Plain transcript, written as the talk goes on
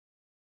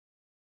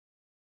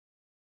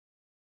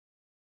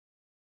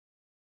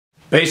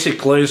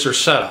Basic laser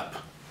setup.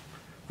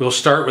 We'll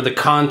start with the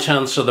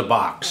contents of the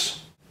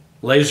box.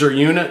 Laser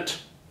unit,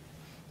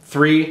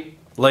 3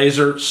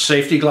 laser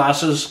safety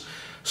glasses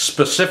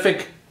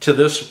specific to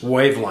this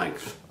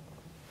wavelength.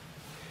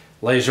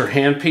 Laser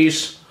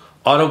handpiece,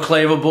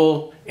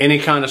 autoclavable, any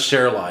kind of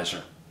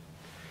sterilizer.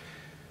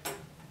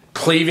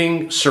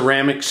 Cleaving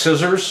ceramic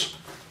scissors,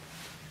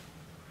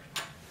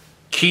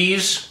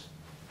 keys,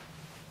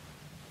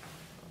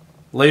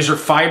 laser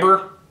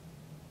fiber,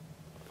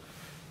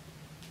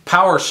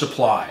 power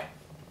supply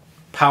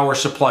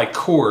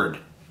cord,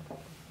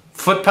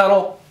 foot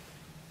pedal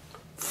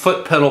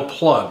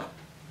plug,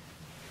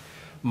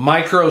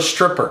 micro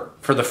stripper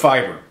for the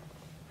fiber,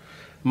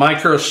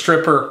 micro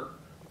stripper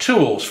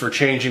tools for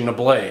changing the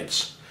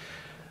blades.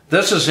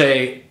 This is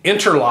a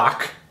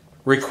interlock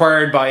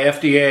required by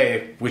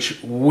FDA,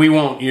 which we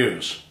won't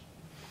use.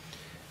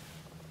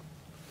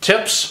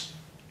 Tips,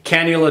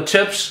 cannula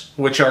tips,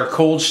 which are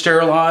cold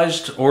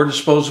sterilized or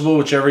disposable,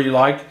 whichever you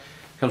like.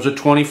 Comes with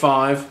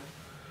 25.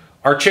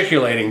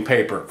 Articulating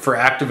paper for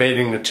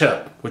activating the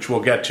tip, which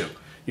we'll get to.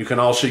 You can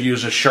also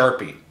use a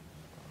Sharpie.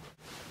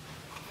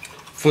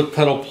 Foot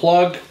pedal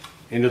plug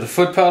into the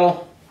foot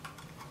pedal,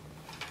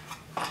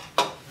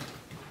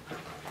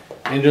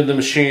 into the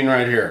machine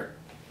right here.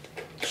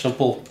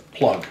 Simple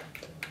plug.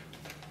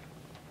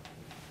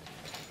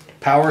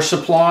 Power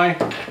supply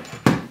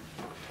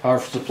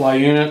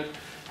unit,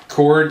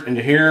 cord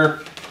into here,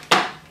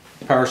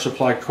 power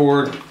supply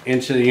cord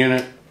into the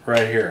unit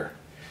right here.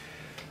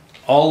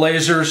 All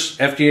lasers,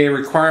 FDA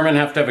requirement,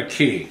 have to have a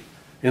key.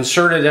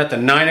 Insert it at the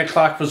 9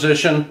 o'clock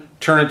position,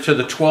 turn it to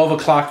the 12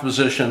 o'clock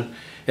position.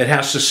 It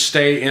has to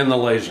stay in the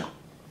laser.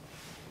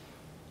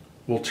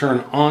 We'll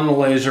turn on the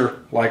laser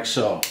like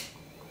so.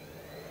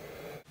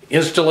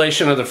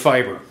 Installation of the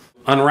fiber.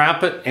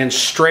 Unwrap it and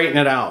straighten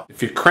it out.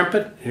 If you crimp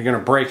it, you're going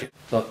to break it.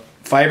 The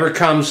fiber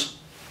comes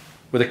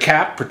with a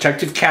cap,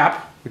 protective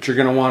cap, which you're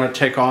going to want to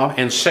take off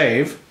and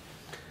save,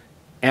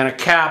 and a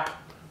cap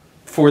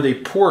for the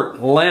port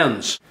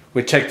lens.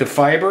 We take the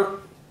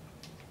fiber,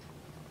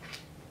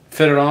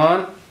 fit it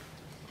on,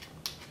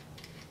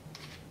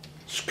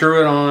 screw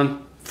it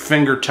on,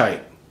 finger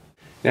tight.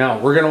 Now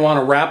we're going to want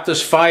to wrap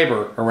this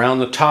fiber around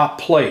the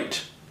top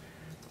plate.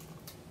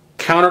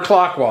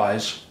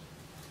 Counterclockwise,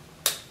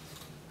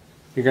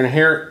 you're going to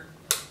hear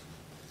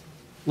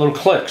little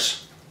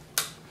clicks.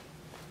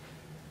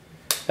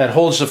 That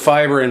holds the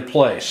fiber in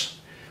place.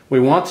 We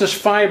want this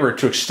fiber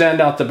to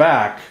extend out the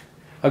back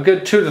a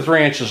good 2 to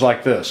 3 inches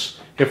like this.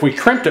 If we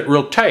crimped it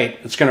real tight,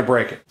 it's going to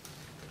break it.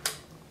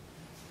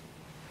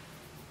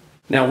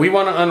 Now we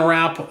want to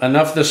unwrap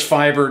enough of this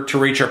fiber to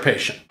reach our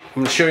patient. I'm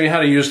going to show you how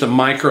to use the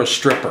micro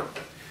stripper.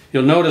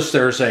 You'll notice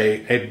there's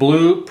a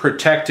blue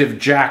protective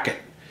jacket.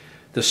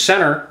 The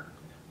center,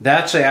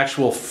 that's the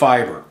actual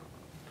fiber.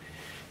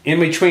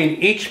 In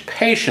between each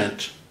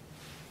patient,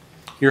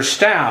 your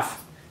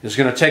staff is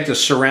going to take the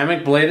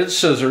ceramic bladed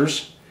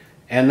scissors,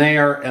 and they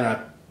are in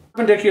a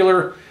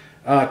perpendicular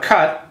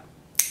cut,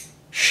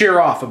 shear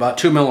off about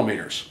 2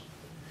 millimeters.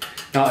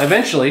 Now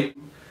eventually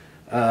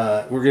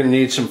we're going to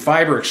need some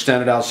fiber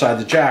extended outside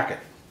the jacket.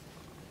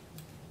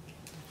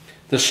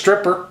 The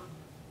stripper,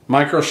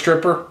 micro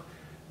stripper,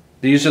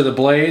 these are the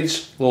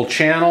blades, little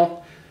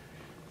channel.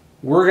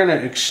 We're going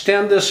to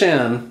extend this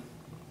in.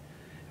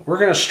 We're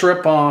going to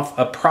strip off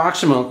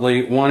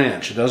approximately 1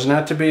 inch. It doesn't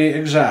have to be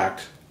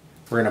exact.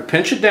 We're going to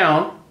pinch it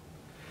down,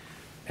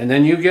 and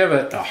then you give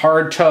it a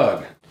hard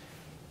tug.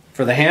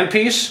 For the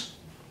handpiece,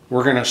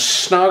 we're going to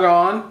snug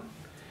on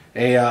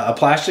a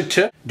plastic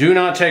tip. Do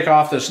not take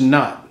off this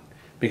nut,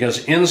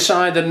 because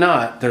inside the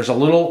nut there's a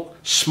little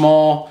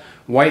small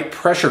white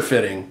pressure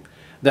fitting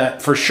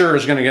that for sure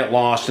is going to get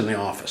lost in the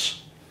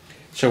office.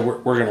 So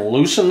we're going to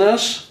loosen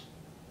this.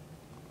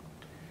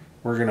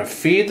 We're going to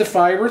feed the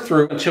fiber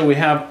through until we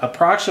have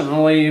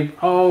approximately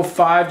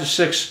 5 to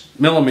 6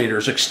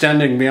 millimeters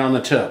extending beyond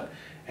the tip,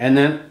 and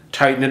then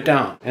tighten it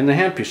down in the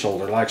handpiece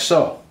holder like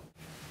so.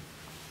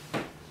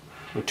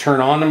 We turn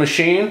on the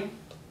machine,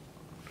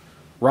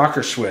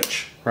 rocker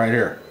switch right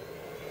here.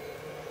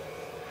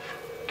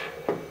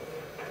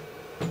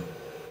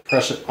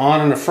 Press it on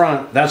in the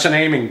front, that's an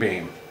aiming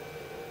beam.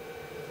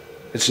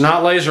 It's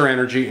not laser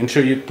energy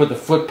until you put the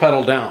foot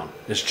pedal down.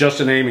 It's just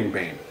an aiming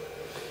beam.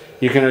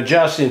 You can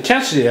adjust the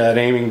intensity of that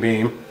aiming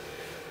beam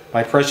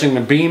by pressing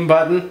the beam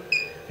button,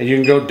 and you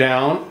can go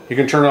down, you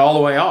can turn it all the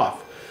way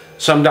off.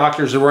 Some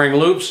doctors are wearing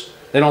loops,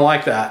 they don't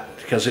like that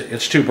because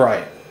it's too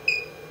bright.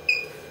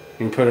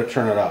 You can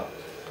turn it up.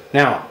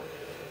 Now,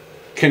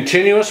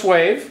 continuous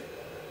wave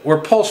or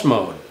pulse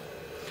mode.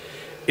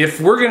 If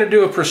we're going to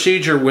do a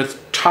procedure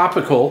with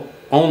topical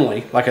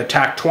only, like a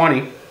TAC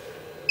 20,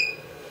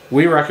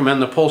 we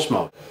recommend the pulse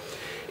mode.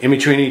 In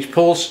between each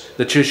pulse,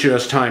 the tissue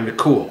has time to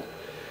cool.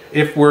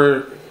 If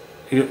we're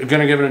going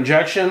to give an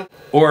injection,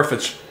 or if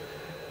it's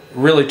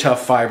really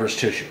tough fibrous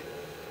tissue.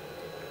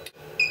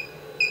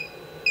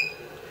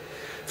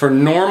 For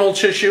normal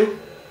tissue,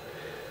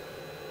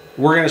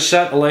 we're going to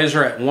set the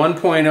laser at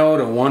 1.0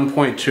 to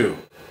 1.2.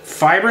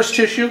 Fibrous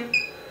tissue,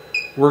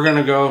 we're going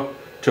to go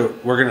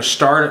we're going to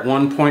start at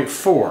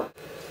 1.4.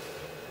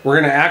 We're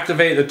going to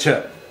activate the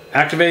tip.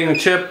 Activating the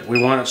tip,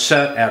 we want it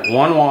set at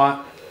 1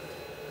 watt.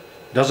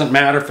 Doesn't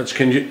matter if it's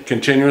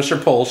continuous or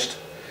pulsed.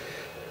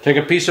 Take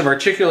a piece of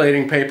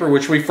articulating paper,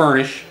 which we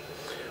furnish,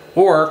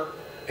 or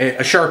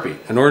a Sharpie,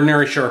 an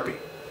ordinary Sharpie.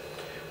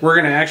 We're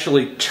going to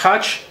actually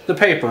touch the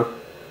paper.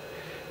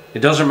 It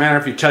doesn't matter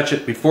if you touch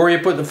it before you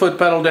put the foot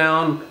pedal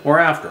down or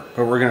after,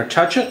 but we're going to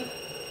touch it,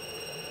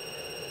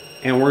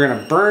 and we're going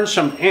to burn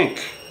some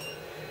ink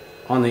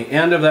on the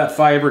end of that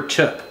fiber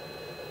tip.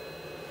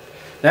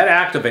 That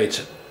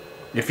activates it.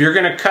 If you're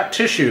going to cut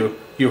tissue,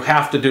 you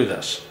have to do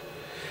this.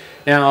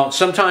 Now,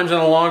 sometimes in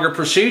a longer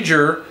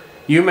procedure,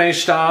 you may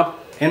stop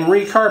and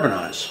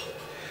recarbonize.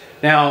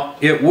 Now,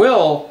 it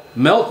will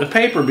melt the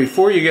paper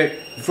before you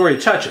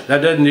touch it.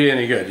 That doesn't do you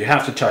any good. You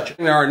have to touch it.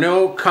 There are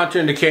no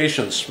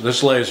contraindications for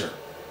this laser.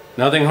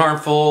 Nothing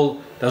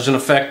harmful, doesn't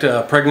affect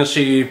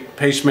pregnancy,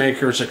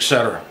 pacemakers,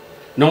 etc.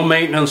 No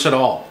maintenance at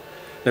all.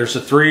 There's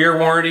a 3-year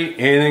warranty.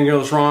 Anything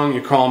goes wrong,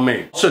 you call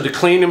me. So to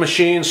clean the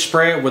machine,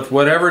 spray it with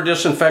whatever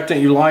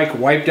disinfectant you like.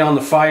 Wipe down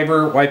the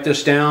fiber, wipe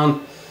this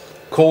down,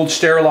 cold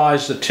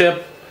sterilize the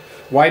tip,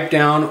 wipe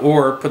down,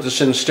 or put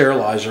this in the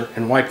sterilizer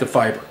and wipe the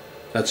fiber.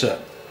 That's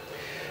it.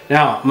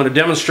 Now, I'm going to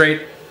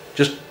demonstrate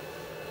just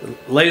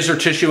laser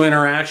tissue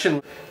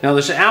interaction. Now,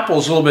 this apple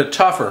is a little bit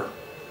tougher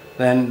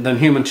than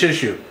human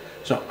tissue,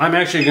 so I'm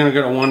actually going to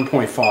go to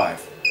 1.5.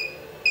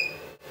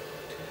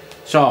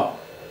 So,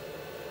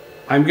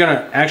 I'm going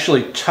to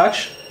actually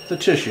touch the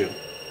tissue.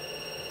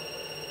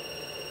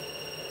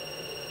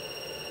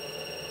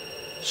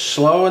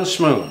 Slow and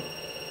smooth.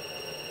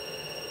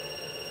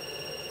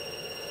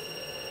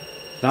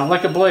 Not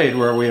like a blade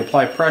where we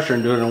apply pressure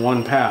and do it in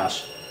one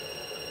pass.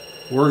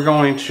 We're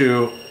going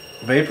to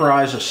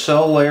vaporize a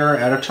cell layer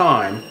at a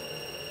time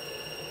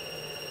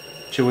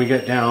till we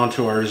get down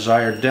to our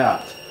desired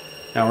depth.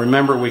 Now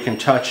remember, we can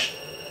touch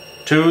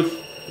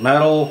tooth,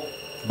 metal,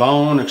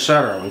 bone,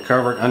 etc.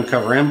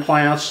 Uncover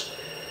implants.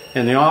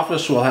 In the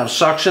office, we'll have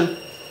suction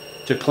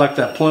to collect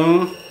that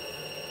plume,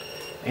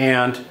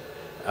 and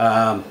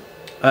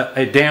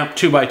a damp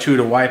 2x2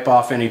 to wipe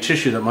off any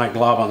tissue that might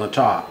glob on the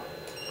top.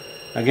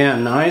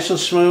 Again, nice and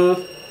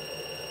smooth.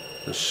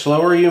 The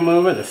slower you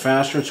move it, the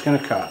faster it's going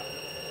to cut.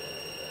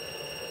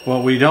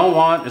 What we don't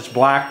want is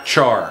black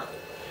char.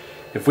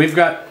 If we've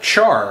got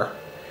char,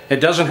 it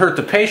doesn't hurt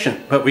the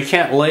patient, but we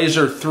can't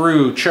laser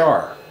through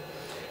char.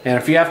 And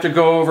if you have to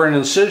go over an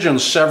incision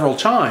several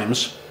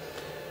times,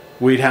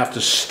 we'd have to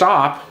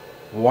stop,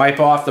 wipe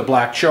off the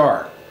black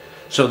char.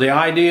 So the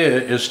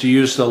idea is to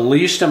use the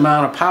least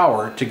amount of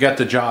power to get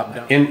the job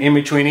done. In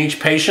between each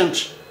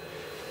patient,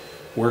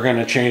 we're going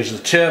to change the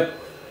tip,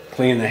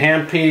 clean the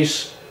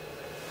handpiece.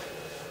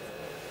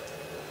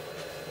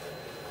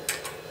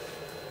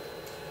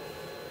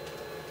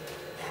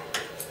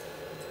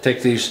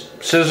 Take these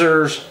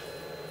scissors,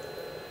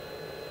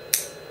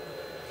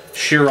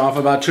 shear off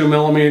about 2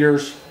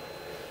 millimeters,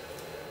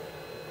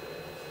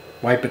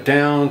 wipe it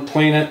down,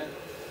 clean it,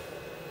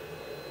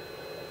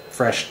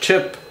 fresh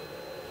tip,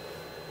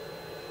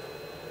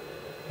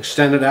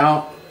 extend it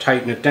out,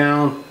 tighten it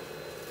down,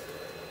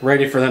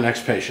 ready for the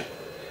next patient.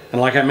 And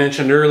like I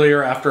mentioned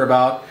earlier, after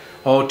about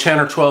 10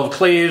 or 12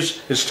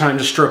 cleaves, it's time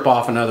to strip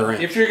off another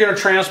inch. If you're going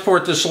to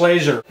transport this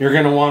laser, you're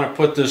going to want to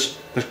put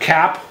the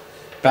cap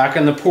back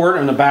in the port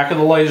in the back of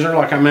the laser,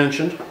 like I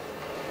mentioned,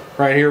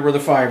 right here where the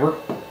fiber.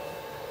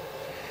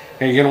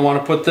 And you're going to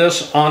want to put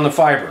this on the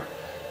fiber.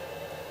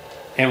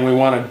 And we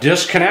want to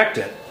disconnect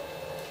it,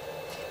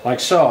 like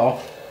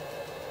so.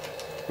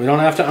 We don't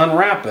have to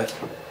unwrap it,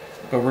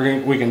 but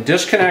we can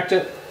disconnect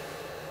it,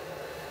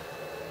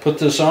 put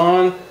this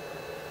on,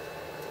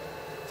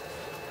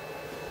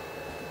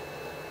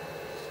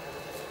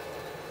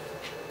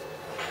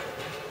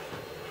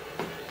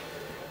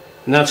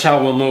 and that's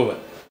how we'll move it.